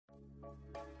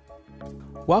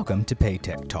Welcome to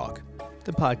Paytech Talk,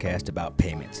 the podcast about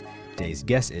payments. Today's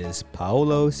guest is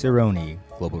Paolo Sironi,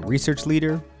 Global Research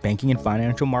Leader, Banking and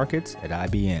Financial Markets at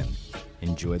IBM.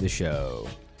 Enjoy the show.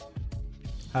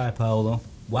 Hi, Paolo.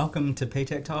 Welcome to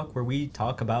Paytech Talk, where we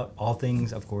talk about all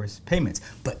things, of course, payments.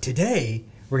 But today,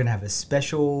 we're going to have a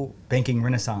special Banking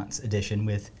Renaissance edition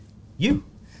with you.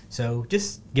 So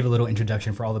just give a little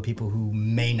introduction for all the people who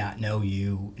may not know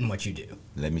you and what you do.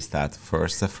 Let me start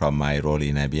first from my role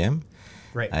in IBM.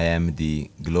 Right. I am the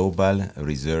Global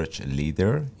Research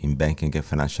Leader in Banking and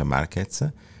Financial Markets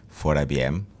for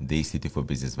IBM. The Institute for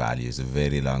Business Value is a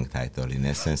very long title. In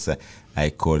essence, I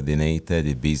coordinate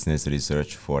the business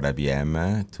research for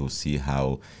IBM to see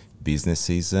how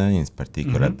businesses, in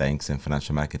particular banks and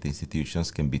financial market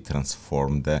institutions, can be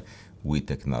transformed with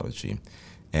technology.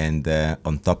 And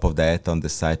on top of that, on the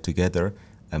side together,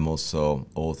 I'm also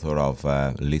author of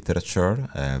literature.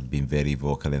 I've been very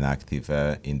vocal and active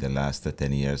in the last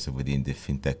 10 years within the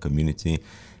Fintech community.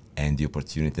 And the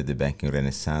opportunity at the Banking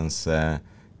Renaissance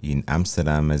in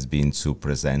Amsterdam has been to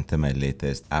present my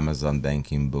latest Amazon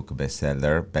banking book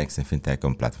bestseller, Banks and Fintech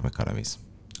on Platform Economies.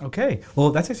 Okay.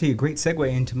 Well, that's actually a great segue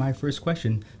into my first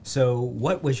question. So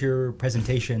what was your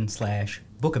presentation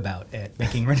 / book about at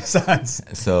Banking Renaissance?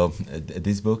 So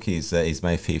this book is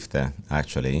my fifth,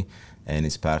 actually, and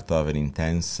it's part of an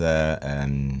intense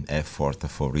effort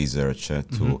for research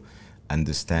to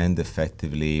understand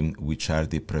effectively which are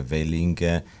the prevailing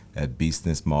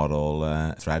business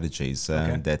model strategies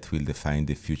that will define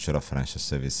the future of financial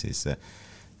services.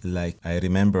 Like I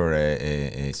remember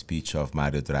a speech of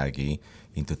Mario Draghi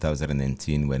in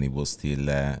 2019 when he was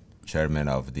still chairman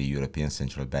of the European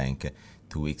Central Bank.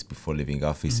 2 weeks before leaving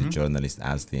office, a journalist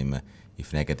asked him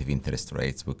if negative interest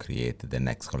rates would create the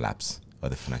next collapse of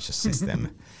the financial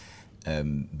system.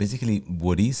 Basically,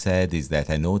 what he said is that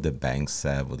I know the banks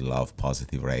would love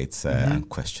positive rates,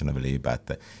 unquestionably,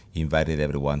 but he invited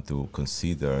everyone to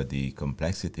consider the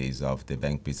complexities of the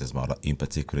bank business model, in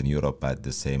particular in Europe, but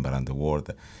the same around the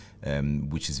world,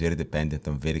 which is very dependent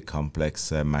on very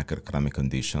complex macroeconomic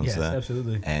conditions. Yes,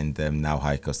 absolutely. And now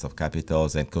high cost of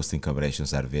capitals and cost-income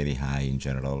ratios are very high in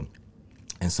general.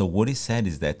 And so what he said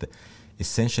is that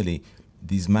essentially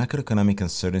this macroeconomic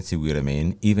uncertainty will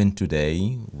remain even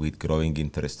today with growing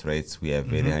interest rates. We have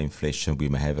very high inflation. We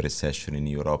may have a recession in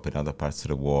Europe and other parts of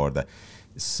the world.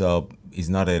 So it's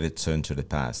not a return to the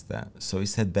past. So he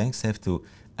said banks have to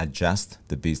adjust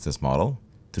the business model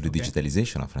to the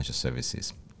digitalization of financial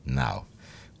services. Now,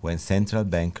 when central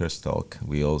bankers talk,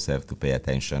 we also have to pay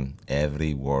attention.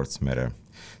 Every word's matter.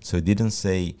 So he didn't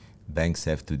say banks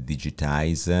have to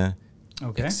digitize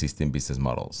existing business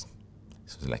models.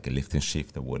 So it's like a lift and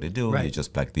shift of what they do. Right. You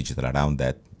just plug digital around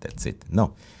that, that's it.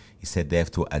 No, he said they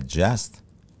have to adjust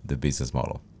the business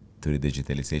model to the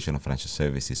digitalization of financial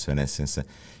services. So in essence,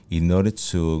 in order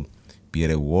to be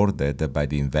rewarded by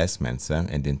the investments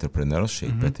and the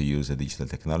entrepreneurship to use digital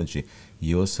technology,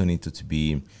 you also need to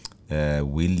be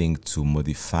willing to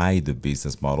modify the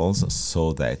business models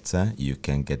so that you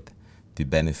can get the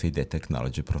benefit that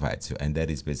technology provides you. And that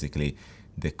is basically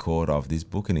the core of this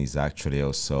book, and is actually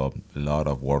also a lot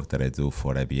of work that I do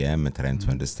for IBM, trying to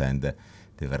understand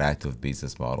the variety of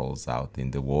business models out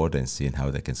in the world and seeing how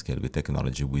they can scale with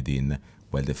technology within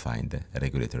well-defined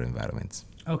regulatory environments.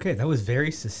 Okay, that was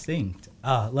very succinct.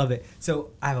 Love it.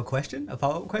 So I have a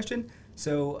follow-up question.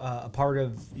 So a part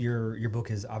of your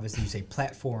book is obviously you say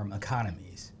platform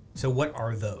economies. So what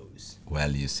are those?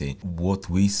 Well, you see, what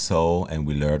we saw and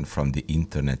we learned from the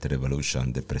internet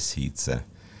revolution that precedes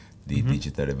the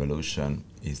digital revolution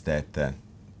is that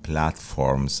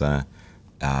platforms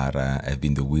have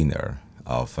been the winner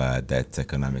of that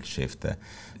economic shift.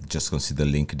 Just consider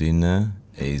LinkedIn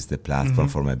is the platform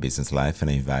for my business life, and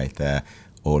I invite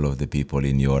all of the people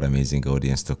in your amazing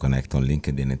audience to connect on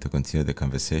LinkedIn and to continue the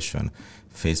conversation.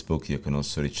 Facebook, you can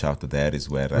also reach out to there, is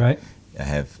where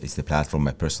it's the platform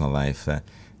of my personal life.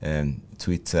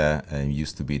 Twitter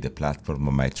used to be the platform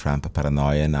of my Trump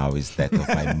paranoia. Now is that of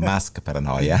my Musk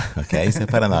paranoia. Okay, it's a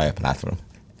paranoia platform.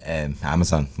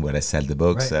 Amazon, where I sell the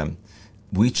books.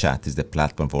 WeChat is the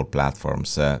platform for all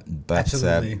platforms. But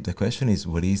the question is,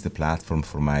 what is the platform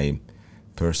for my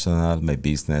personal, my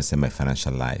business, and my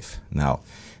financial life? Now,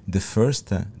 the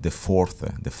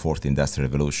fourth industrial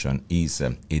revolution is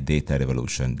a data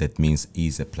revolution. That means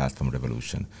is a platform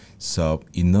revolution. So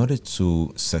in order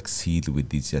to succeed with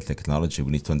digital technology,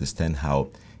 we need to understand how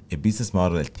a business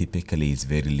model typically is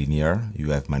very linear.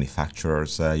 You have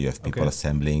manufacturers, you have people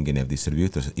assembling, and you have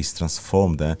distributors. It's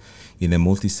transformed in a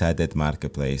multi-sided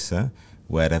marketplace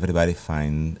where everybody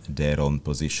finds their own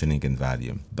positioning and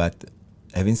value. But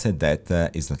having said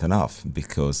that, it's not enough,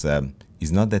 because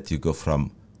is not that you go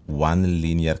from one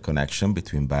linear connection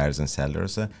between buyers and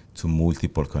sellers to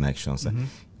multiple connections.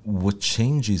 What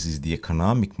changes is the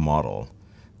economic model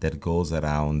that goes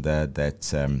around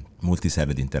that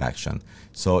multi-sided interaction.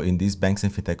 So in this banks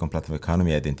and fintech on platform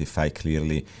economy, identify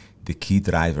clearly the key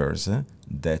drivers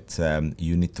that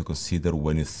you need to consider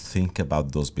when you think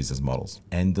about those business models.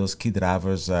 And those key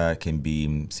drivers can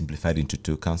be simplified into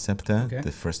two concepts.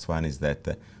 The first one is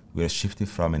that we are shifting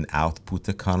from an output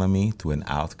economy to an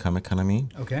outcome economy.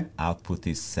 Output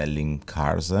is selling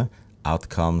cars.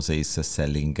 Outcomes is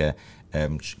selling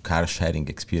car sharing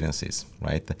experiences,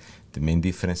 right? The main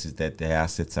difference is that the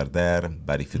assets are there,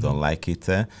 but if you don't like it,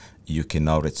 you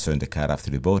cannot return the car after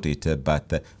you bought it.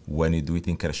 But when you do it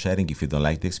in car sharing, if you don't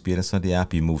like the experience on the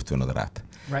app, you move to another app.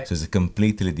 Right. So it's a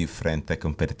completely different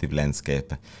competitive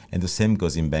landscape. And the same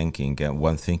goes in banking.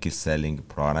 One thing is selling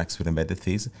products with embedded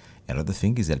fees. Another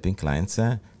thing is helping clients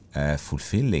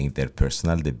fulfilling their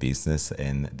personal, their business,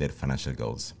 and their financial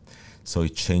goals. So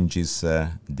it changes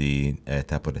the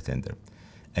type of the tender.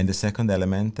 And the second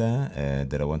element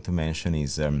that I want to mention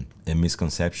is a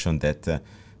misconception that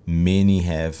many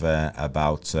have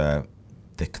about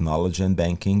technology and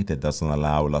banking that doesn't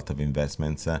allow a lot of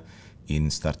investments in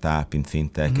startup, in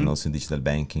fintech, and also in digital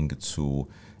banking to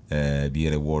be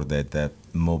rewarded.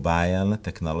 Mobile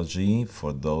technology,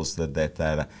 for those that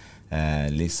are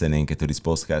listening to this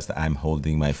podcast, I'm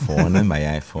holding my phone, my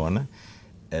iPhone.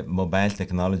 Mobile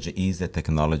technology is the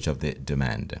technology of the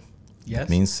demand. Yes. It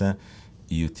means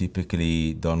you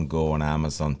typically don't go on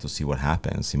Amazon to see what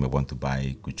happens. You may want to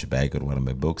buy Gucci bag or one of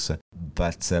my books.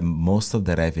 But most of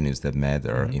the revenues that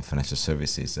matter in financial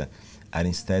services are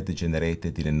instead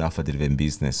generated in an offer-driven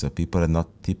business. So people are not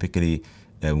typically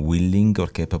willing or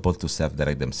capable to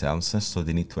self-direct themselves, so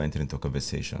they need to enter into a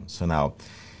conversation. So now,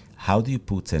 how do you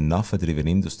put an offer-driven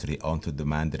industry onto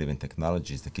demand-driven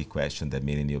technology is the key question that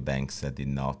many new banks did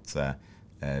not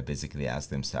basically ask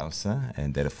themselves,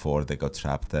 and therefore they got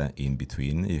trapped in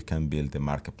between. You can build a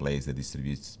marketplace that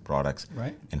distributes products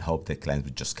and hope that clients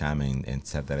will just come in and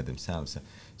self-direct themselves.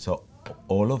 So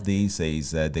all of this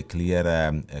is the clear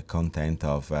content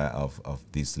of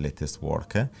this latest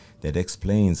work that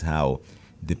explains how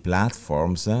the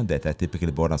platforms that are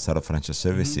typically born outside of financial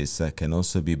services can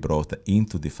also be brought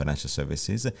into the financial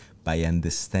services by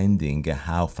understanding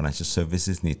how financial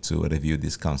services need to review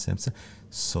these concepts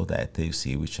so that you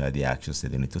see which are the actions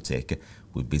that they need to take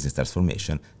with business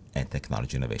transformation and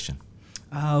technology innovation.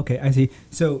 Okay, I see.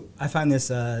 So I find this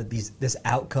this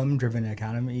outcome-driven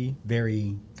economy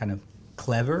very kind of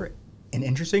clever and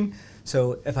interesting.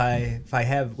 So if I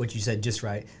have what you said just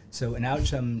right, so an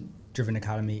outcome-driven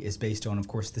economy is based on, of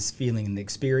course, this feeling and the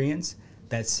experience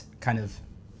that's kind of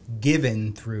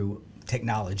given through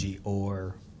technology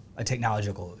or a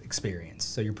technological experience.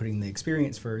 So you're putting the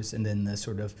experience first and then the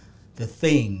sort of the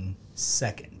thing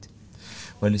second.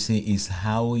 Well, you see, it's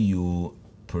how you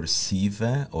perceive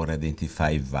or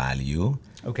identify value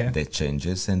that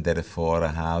changes, and therefore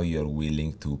how you're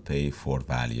willing to pay for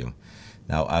value.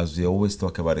 Now, as we always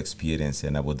talk about experience,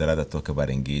 and I would rather talk about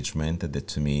engagement, that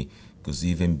to me goes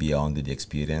even beyond the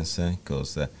experience,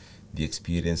 because the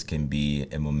experience can be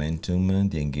a momentum,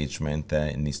 the engagement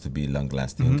needs to be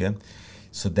long-lasting.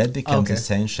 So that becomes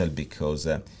essential because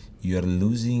you're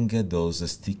losing those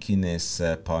stickiness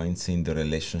points in the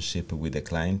relationship with the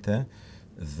client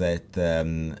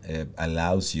that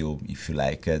allows you, if you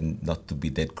like, not to be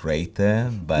that great,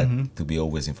 but to be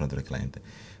always in front of the client.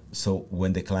 So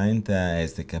when the client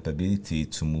has the capability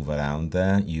to move around,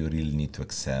 you really need to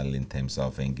excel in terms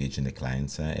of engaging the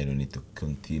clients, and you need to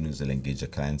continuously engage the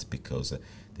clients because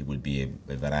there will be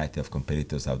a variety of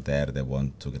competitors out there that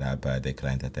want to grab the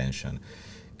client attention.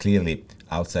 Clearly,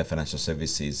 outside financial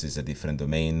services is a different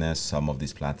domain. Some of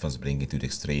these platforms bring it to the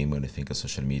extreme when you think of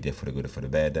social media, for the good or for the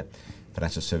bad.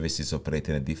 Financial services operate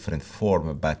in a different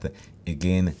form, but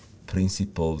again,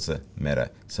 principles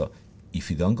matter. So if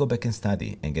you don't go back and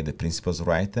study and get the principles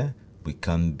right, we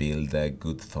can build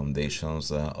good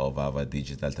foundations of our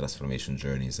digital transformation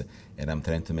journeys. And I'm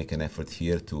trying to make an effort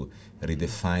here to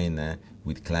redefine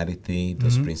with clarity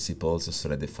those principles so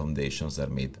that the foundations are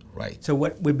made right. So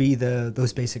what would be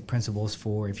those basic principles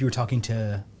for, if you were talking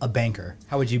to a banker,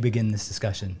 how would you begin this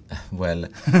discussion? Well,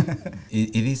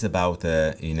 it is about,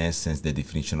 in essence, the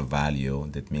definition of value.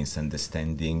 That means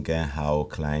understanding how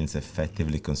clients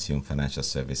effectively consume financial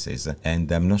services.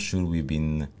 And I'm not sure we've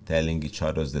been telling each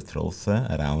other the truth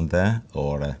around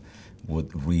or what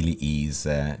really is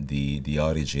the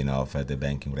origin of the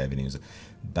banking revenues.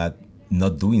 But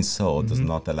not doing so does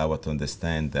not allow us to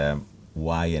understand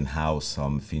why and how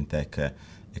some fintech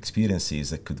experiences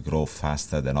that could grow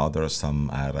faster than others. Some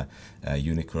are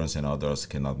unicorns and others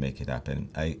cannot make it happen.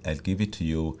 I'll give it to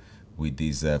you with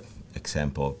this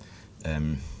example.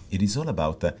 It is all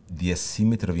about the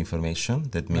asymmetry of information.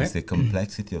 That means the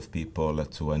complexity of people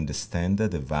to understand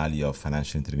the value of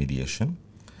financial intermediation.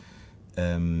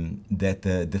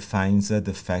 That defines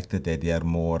the fact that they are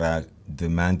more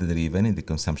demand-driven in the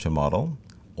consumption model,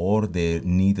 or they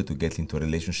need to get into a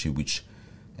relationship which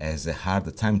has a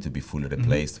harder time to be fully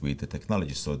replaced with the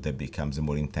technology, so that becomes a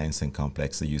more intense and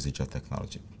complex usage of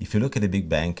technology. If you look at a big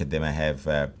bank, they might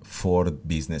have 4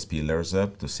 business pillars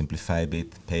to simplify a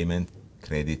bit: payment,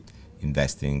 credit,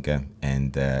 investing,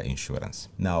 and insurance.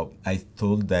 Now,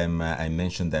 I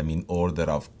mentioned them in order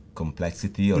of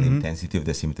complexity or intensity of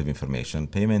the asymmetry of information.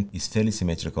 Payment is fairly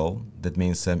symmetrical. That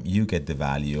means you get the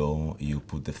value, you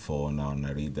put the phone on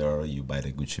a reader, you buy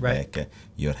the Gucci bag,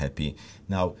 you're happy.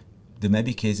 Now, there may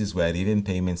be cases where even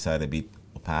payments are a bit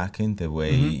opaque in the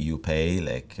way you pay,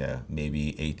 like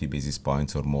maybe 80 basis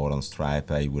points or more on Stripe.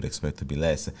 I would expect to be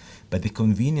less. But the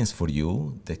convenience for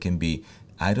you, that can be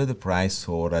either the price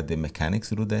or the mechanics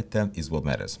to do that, is what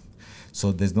matters.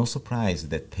 So there's no surprise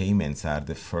that payments are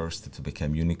the first to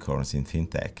become unicorns in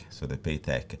fintech, so the pay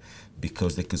tech,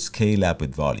 because they could scale up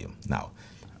with volume. Now,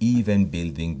 even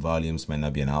building volumes might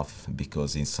not be enough,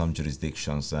 because in some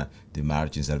jurisdictions the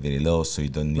margins are very low, so you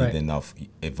don't need enough.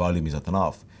 A volume is not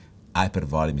enough. Hyper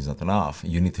volume is not enough.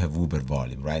 You need to have uber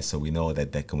volume, right? So we know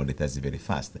that commoditizes very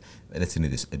fast. That's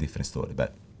a different story.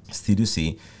 But still, you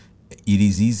see, it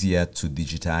is easier to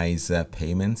digitize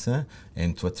payments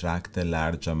and to attract a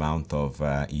large amount of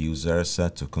users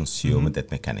to consume that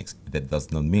mechanics. That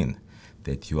does not mean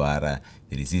that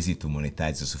it is easy to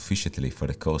monetize sufficiently for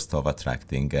the cost of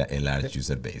attracting a large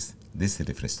user base. This is a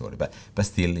different story, but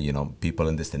still, people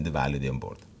understand the value, they on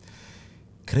board.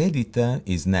 Credit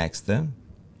is next.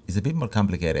 It's a bit more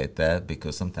complicated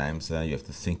because sometimes you have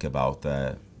to think about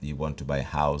you want to buy a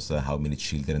house, how many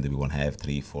children do we want to have,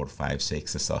 3, 4, 5,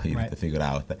 6, so you have to figure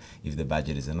out if the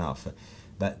budget is enough.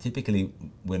 But typically,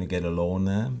 when you get a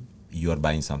loan, you are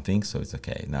buying something, so it's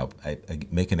okay. Now, I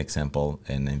make an example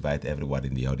and invite everyone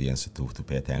in the audience to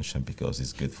pay attention, because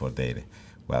it's good for their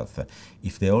wealth.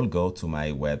 If they all go to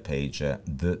my webpage,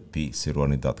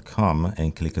 thepsironi.com,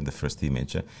 and click on the first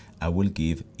image, I will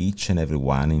give each and every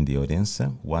one in the audience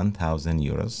 1,000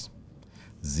 euros,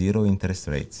 0 interest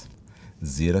rates,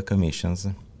 0 commissions.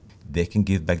 They can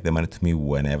give back the money to me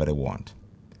whenever they want.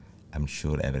 I'm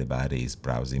sure everybody is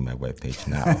browsing my webpage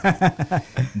now.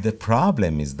 The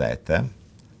problem is that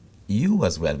you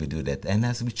as well will do that. And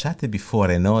as we chatted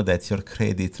before, I know that your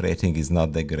credit rating is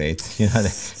not that great.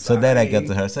 So then I got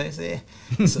to her. So I say,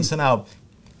 so now,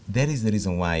 that is the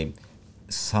reason why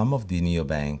some of the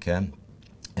neobank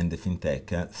and the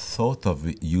fintech thought of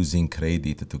using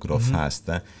credit to grow fast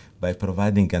by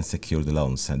providing unsecured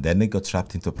loans. And then they got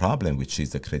trapped into a problem, which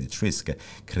is the credit risk.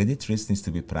 Credit risk needs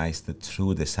to be priced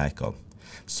through the cycle.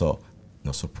 So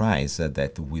no surprise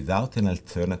that without an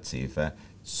alternative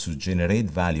to generate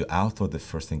value out of the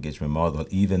first engagement model,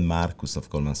 even Marcus of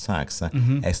Goldman Sachs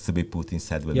has to be put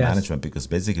inside wealth management, because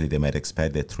basically they might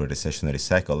expect that through a recessionary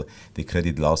cycle, the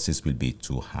credit losses will be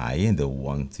too high and they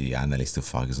want the analysts to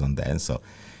focus on that. So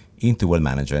into wealth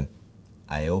management,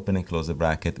 I open and close the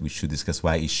bracket. We should discuss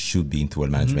why it should be into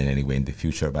wealth management anyway in the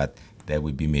future, but that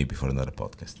will be maybe for another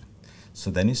podcast. So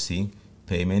then you see,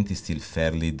 payment is still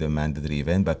fairly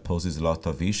demand-driven, but poses a lot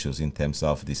of issues in terms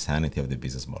of the sanity of the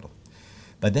business model.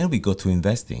 But then we go to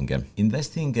investing.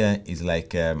 Investing is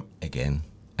like, again,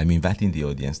 I'm inviting the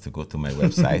audience to go to my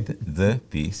website,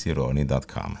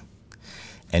 thepsironi.com.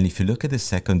 And if you look at the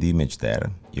second image there,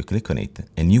 you click on it,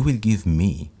 and you will give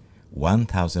me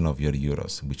 1,000 of your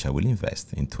euros, which I will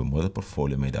invest into a model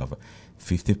portfolio made of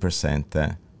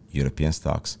 50% European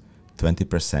stocks,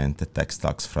 20% tech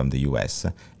stocks from the US,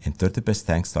 and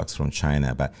 30% stocks from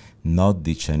China, but not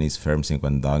the Chinese firms in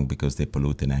Guangdong, because they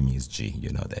pollute in ESG,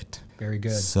 you know that. Very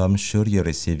good. So I'm sure you're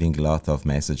receiving a lot of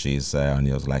messages on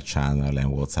your Slack channel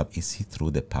and WhatsApp. Is it true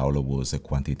that Paolo was a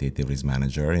quantitative risk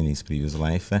manager in his previous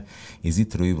life? Is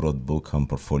it true he wrote a book on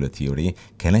portfolio theory?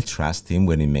 Can I trust him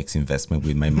when he makes investment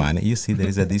with my money? You see, there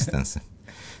is a distance.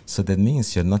 So that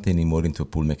means you're not anymore into a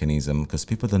pull mechanism, because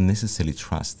people don't necessarily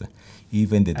trust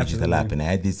even the digital app. And I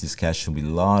had this discussion with a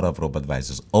lot of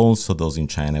robo-advisors, also those in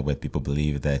China, where people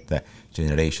believe that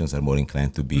generations are more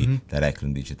inclined to be directly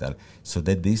on digital. So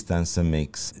that distance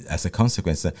makes, as a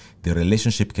consequence, the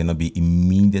relationship cannot be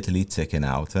immediately taken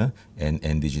out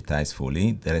and digitized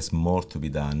fully. There is more to be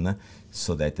done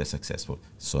so that they're successful.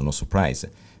 So no surprise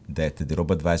that the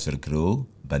robo-advisor grew,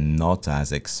 but not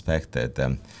as expected.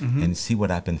 And see what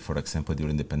happened, for example,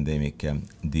 during the pandemic.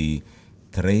 The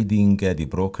trading the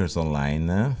brokers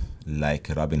online, like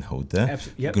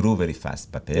Robinhood, grew very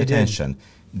fast. But pay attention,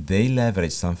 they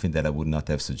leverage something that I would not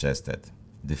have suggested,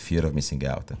 the fear of missing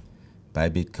out. Buy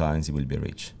Bitcoins, you will be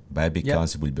rich. Buy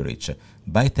Bitcoins, you will be rich.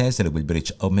 Buy Tesla, you will be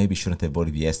rich. Or maybe shouldn't have bought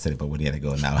it yesterday, but 1 year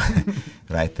ago now,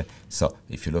 right? So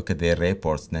if you look at their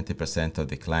reports, 90% of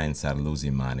the clients are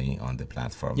losing money on the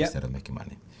platform instead of making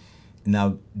money.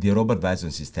 Now, the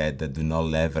robo-advisors instead do not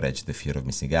leverage the fear of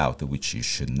missing out, which you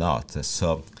should not.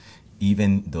 So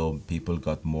even though people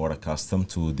got more accustomed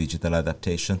to digital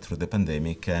adaptation through the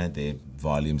pandemic, the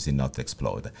volumes did not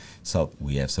explode. So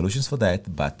we have solutions for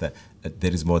that, but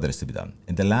there is more that is to be done.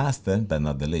 And the last, but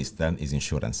not the least, is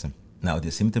insurance. Now, the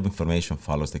asymmetry of information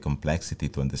follows the complexity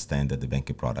to understand the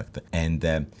banking product. And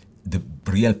the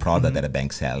real product that a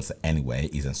bank sells anyway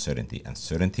is uncertainty.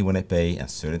 Uncertainty when I pay,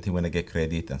 uncertainty when I get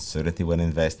credit, uncertainty when I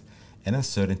invest, and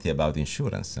uncertainty about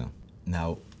insurance.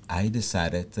 Now, I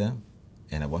decided,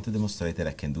 and I want to demonstrate that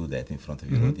I can do that in front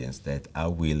of your audience, that I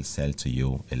will sell to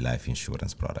you a life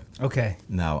insurance product. Okay.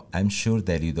 Now, I'm sure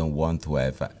that you don't want to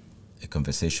have a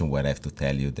conversation where I have to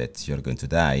tell you that you're going to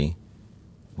die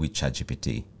with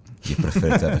ChatGPT. You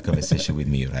prefer to have a conversation with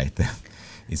me, right?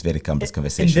 It's very complex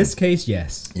conversation. In this case,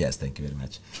 yes. Yes, thank you very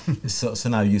much. So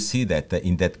now you see that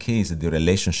in that case, the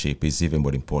relationship is even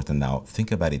more important now.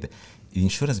 Think about it. The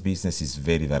insurance business is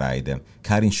very varied.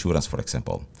 Car insurance, for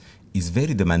example, is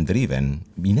very demand-driven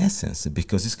in essence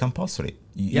because it's compulsory.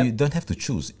 You don't have to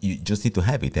choose. You just need to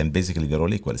have it, and basically they're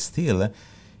all equal. Still,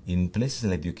 in places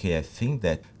like the UK, I think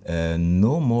that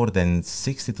no more than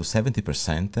 60 to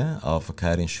 70% of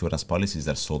car insurance policies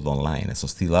are sold online. So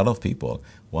still a lot of people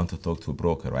want to talk to a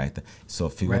broker, right? So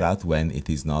figure out when it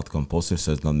is not compulsory,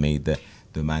 so it's not made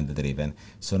demand-driven.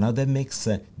 So now that makes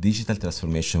digital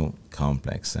transformation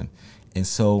complex. And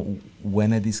so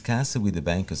when I discuss it with the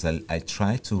bankers, I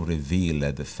try to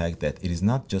reveal the fact that it is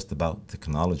not just about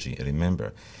technology.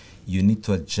 Remember, you need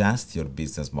to adjust your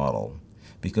business model.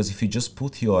 Because if you just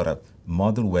put your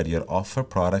model where you offer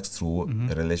products through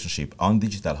a relationship on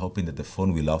digital, hoping that the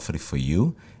phone will offer it for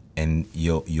you, and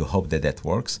you hope that that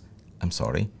works, I'm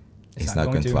sorry, it's not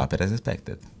going to happen as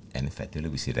expected. And effectively,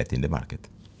 we see that in the market.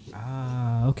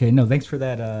 Okay. No, thanks for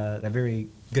that very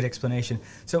good explanation.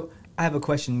 So I have a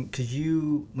question, because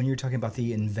when you're talking about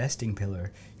the investing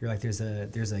pillar, you're like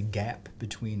there's a gap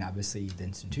between obviously the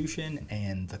institution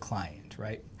and the client,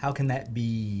 right? How can that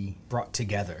be brought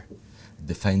together?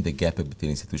 Define the gap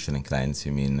between institution and clients.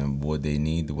 You mean what they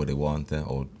need, what they want,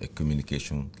 or a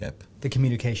communication gap? The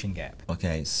communication gap.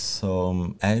 Okay,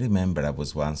 so I remember I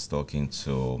was once talking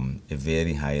to a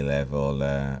very high-level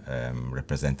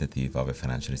representative of a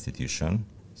financial institution,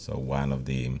 so one of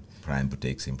the prime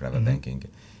boutiques in private banking,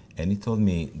 and he told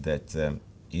me that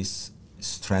his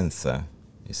strength,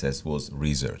 he says, was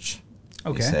research.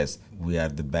 Okay. He says, we are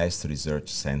the best research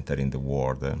center in the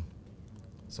world.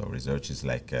 So research is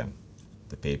like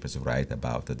the papers you write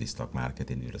about the stock market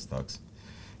and euro stocks.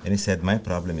 And he said, my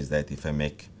problem is that if I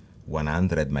make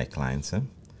 100 my clients,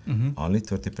 only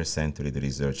 30% read the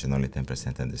research and only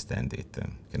 10% understand it.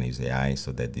 Can I use AI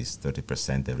so that these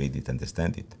 30% they read it,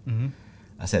 understand it?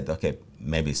 I said, okay,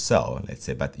 maybe so, let's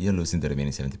say, but you're losing the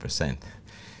remaining 70%.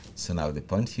 So now the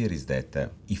point here is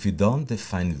that if you don't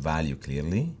define value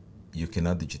clearly, you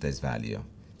cannot digitize value.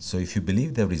 So if you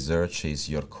believe that research is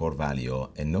your core value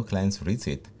and no clients reads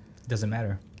it, doesn't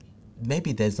matter.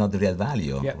 Maybe that's not the real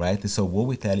value, right? So what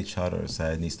we tell each other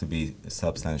needs to be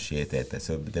substantiated.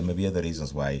 So there may be other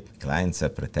reasons why clients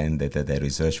pretend that their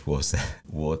research was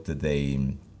what they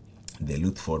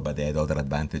looked for, but they had other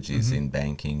advantages in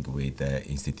banking with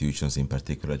institutions in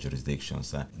particular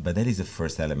jurisdictions. But that is the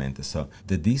first element. So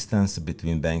the distance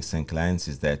between banks and clients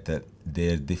is that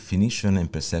their definition and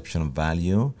perception of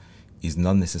value is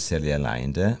not necessarily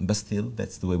aligned, but still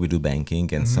that's the way we do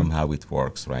banking, and somehow it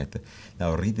works, right?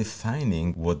 Now,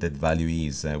 redefining what that value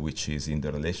is, which is in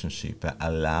the relationship,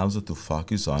 allows us to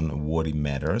focus on what it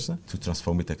matters to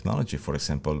transform with technology. For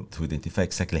example, to identify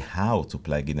exactly how to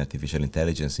plug in artificial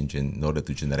intelligence in order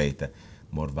to generate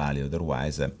more value.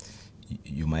 Otherwise,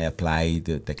 you might apply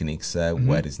the techniques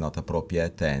where it's not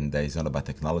appropriate, and it's not about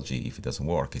technology if it doesn't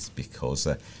work. It's because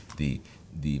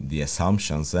the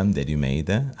assumptions that you made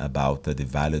about the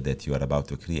value that you are about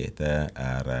to create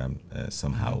are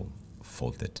somehow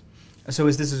faulted. So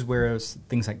this is where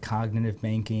things like cognitive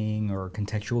banking or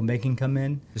contextual banking come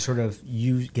in? To sort of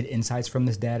you get insights from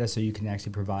this data so you can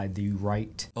actually provide the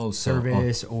right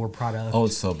service or product?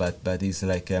 Also, but it's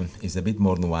like it's a bit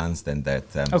more nuanced than that.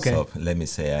 Okay. So let me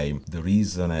say, the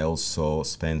reason I also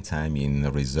spend time in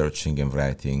researching and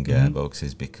writing books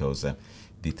is because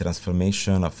the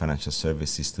transformation of financial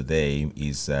services today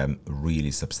is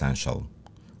really substantial.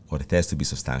 or it has to be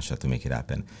substantial to make it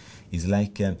happen. It's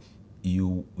like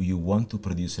you want to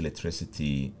produce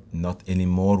electricity not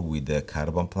anymore with a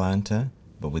carbon plant,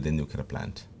 but with a nuclear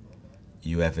plant.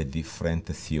 You have a different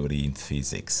theory in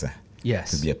physics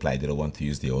Yes. to be applied. You don't want to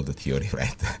use the older theory,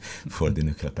 right? For the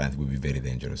nuclear plant, it would be very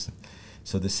dangerous.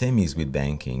 So the same is with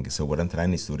banking. So what I'm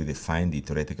trying is to redefine the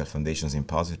theoretical foundations in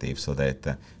positive so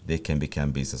that they can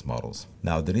become business models.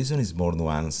 Now, the reason is more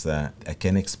nuanced. I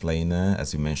can explain,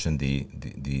 as you mentioned,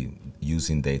 the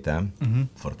using data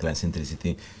for client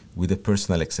centricity with a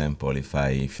personal example, if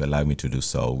you allow me to do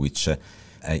so, which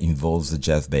involves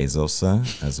Jeff Bezos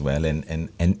as well. And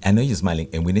I know you're smiling,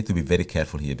 and we need to be very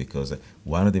careful here because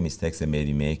one of the mistakes that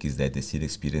many make is that they see the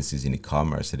experiences in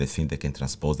e-commerce and they think they can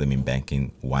transpose them in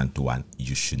banking one-to-one.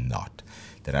 You should not.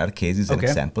 There are cases and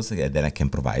examples that I can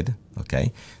provide,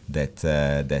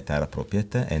 that are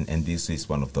appropriate, and this is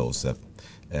one of those.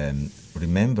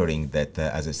 Remembering that,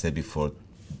 as I said before,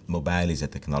 mobile is a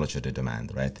technology of the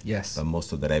demand, right? Yes. But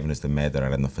most of the revenues that matter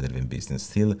are not for driven business.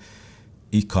 Still,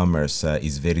 e-commerce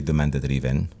is very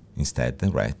demand-driven instead,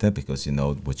 right? Because you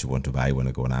know what you want to buy when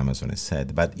you go on Amazon, as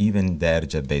said. But even there,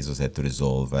 Jeff Bezos had to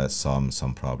resolve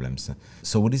some problems.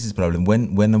 So what is this problem?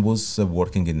 When I was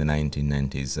working in the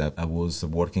 1990s, I was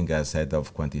working as head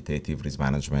of quantitative risk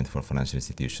management for financial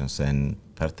institutions. And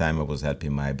part-time, I was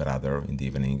helping my brother in the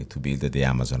evening to build the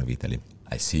Amazon of Italy.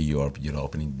 I see you're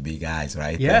opening big eyes,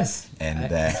 right? Yes.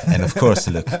 And of course,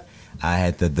 look, I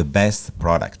had the best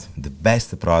product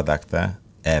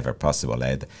ever possible. I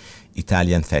had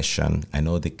Italian fashion. I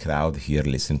know the crowd here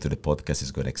listening to the podcast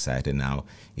is getting excited now.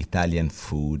 Italian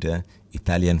food,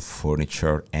 Italian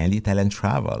furniture, and Italian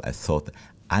travel. I thought,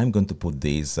 I'm going to put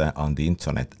this on the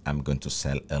internet. I'm going to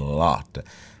sell a lot.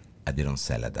 I didn't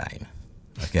sell a dime.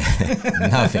 Okay,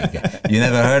 nothing. You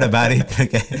never heard about it.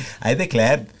 Okay, I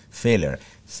declared failure.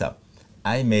 So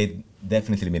I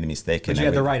definitely made a mistake. But you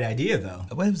had the right idea, though.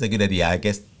 Well, it was a good idea. I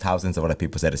guess thousands of other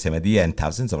people had the same idea, and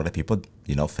thousands of other people,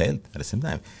 failed at the same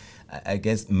time. I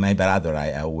guess my brother,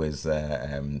 I always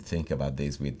think about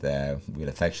this with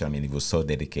affection. I mean, he was so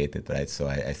dedicated, right? So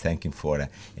I thank him for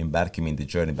embarking in the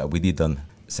journey, but we didn't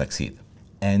succeed.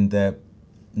 And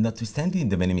notwithstanding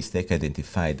the many mistakes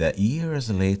identified, years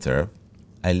later,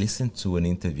 I listened to an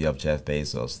interview of Jeff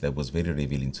Bezos that was very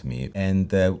revealing to me.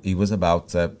 And it was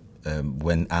about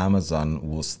when Amazon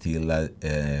was still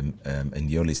in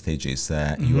the early stages.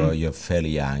 You're fairly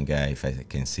young, if I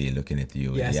can see looking at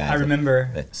you. Yes, I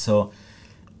remember. So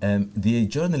the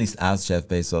journalist asked Jeff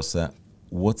Bezos,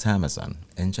 what's Amazon?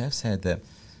 And Jeff said,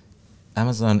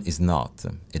 Amazon is not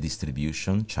a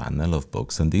distribution channel of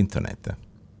books on the internet.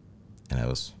 And I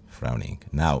was frowning.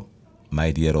 Now,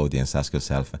 my dear audience, ask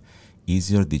yourself,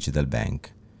 is your digital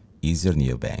bank, is your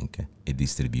neobank a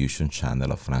distribution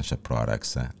channel of financial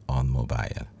products on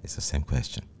mobile? It's the same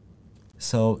question.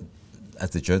 So, as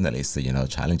the journalist,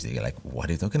 challenged him, like, what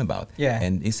are you talking about? Yeah.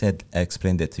 And he said, I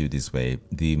explained it to you this way.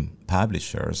 The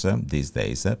publishers these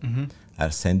days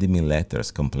are sending me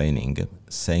letters complaining,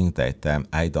 saying that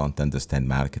I don't understand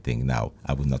marketing. Now,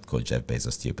 I would not call Jeff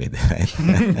Bezos stupid,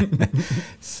 right?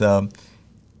 So,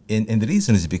 and the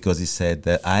reason is because he said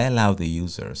that I allow the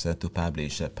users to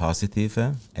publish positive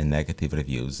and negative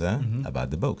reviews about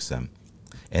the books.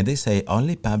 And they say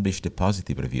only publish the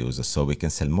positive reviews so we can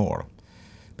sell more.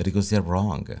 But because they're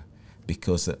wrong,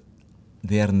 because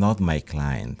they are not my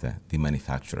client, the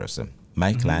manufacturers.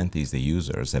 My client is the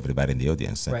users, everybody in the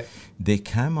audience. Right. They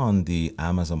come on the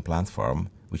Amazon platform,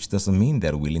 which doesn't mean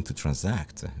they're willing to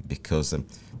transact because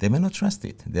they may not trust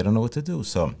it. They don't know what to do.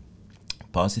 So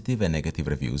positive and negative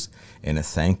reviews, and I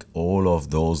thank all of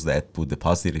those that put the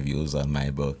positive reviews on my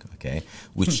book, okay,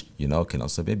 which, can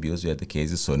also be abused. You have the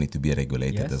cases, so need to be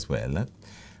regulated as well,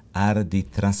 are the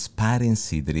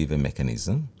transparency-driven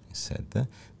mechanism, he said,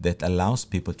 that allows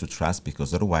people to trust,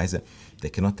 because otherwise they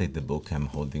cannot take the book. I'm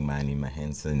holding mine in my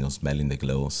hands, smelling the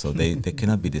glow, so they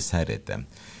cannot be decided.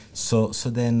 So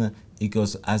then it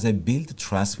goes, as I build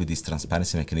trust with this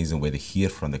transparency mechanism where they hear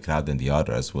from the crowd and the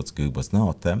others what's good, what's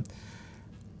not,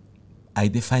 I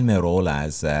define my role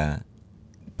as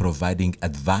providing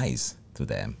advice to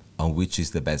them on which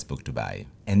is the best book to buy.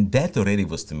 And that already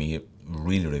was, to me,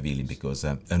 really revealing, because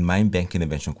on my banking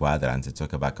invention quadrant, I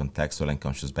talk about contextual and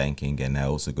conscious banking, and I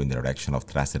also go in the direction of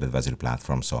trusted advisory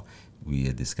platforms. So we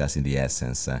are discussing the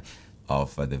essence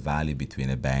of the value between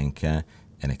a bank and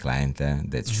a client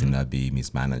that should not be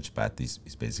mismanaged, but is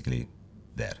basically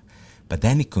there. But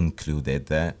then he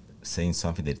concluded saying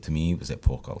something that to me was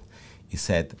epochal. He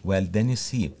said, well, then you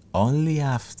see, only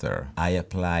after I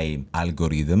apply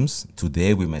algorithms,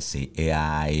 today we may say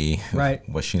AI, right,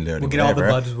 machine learning, we'll get whatever,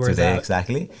 all the buzzwords today, out.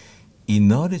 exactly.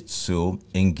 in order to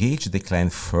engage the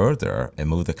client further and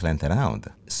move the client around.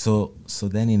 So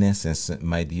then in essence,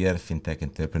 my dear fintech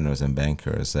entrepreneurs and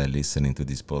bankers listening to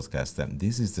this podcast,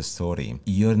 this is the story.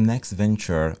 Your next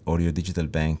venture or your digital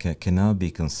bank cannot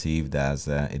be conceived as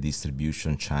a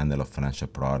distribution channel of financial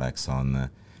products on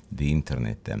the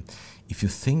internet. If you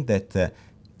think that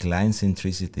client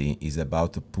centricity is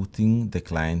about putting the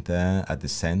client at the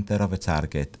center of a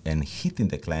target and hitting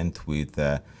the client with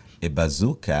a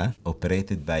bazooka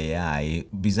operated by AI,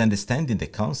 misunderstanding the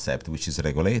concept, which is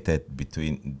regulated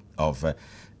of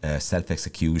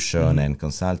self-execution and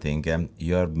consulting,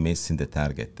 you're missing the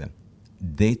target.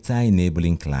 Data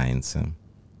enabling clients.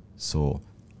 So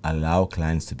allow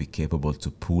clients to be capable to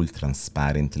pull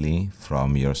transparently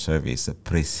from your service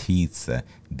precedes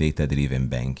data-driven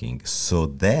banking. So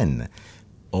then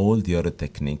all the other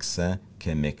techniques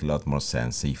can make a lot more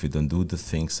sense. If you don't do the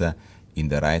things in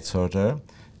the right order,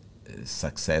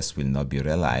 success will not be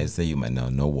realized. You might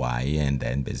not know why, and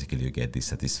then basically you get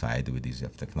dissatisfied with this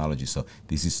technology. So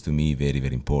this is, to me, very,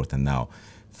 very important. Now,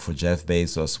 for Jeff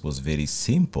Bezos was very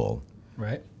simple.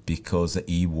 Right. Because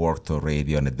he worked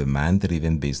already on a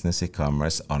demand-driven business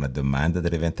e-commerce, on a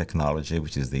demand-driven technology,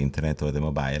 which is the internet or the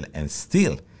mobile, and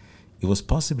still, it was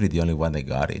possibly the only one that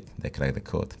got it, that cracked the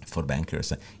code. For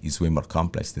bankers, it's way more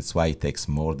complex. That's why it takes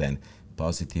more than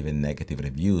positive and negative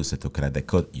reviews to crack the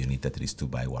code. You need at least to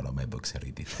buy one of my books and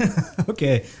read it.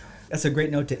 Okay. That's a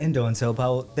great note to end on. So,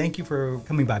 Paolo, thank you for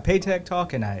coming by Paytech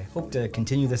Talk, and I hope to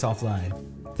continue this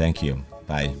offline. Thank you.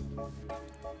 Bye.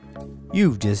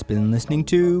 You've just been listening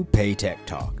to Paytech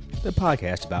Talk, the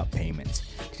podcast about payments.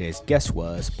 Today's guest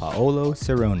was Paolo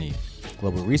Sironi,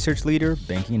 Global Research Leader,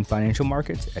 Banking and Financial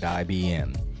Markets at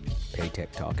IBM.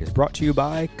 Paytech Talk is brought to you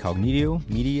by Cognitio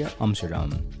Media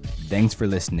Amsterdam. Thanks for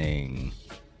listening.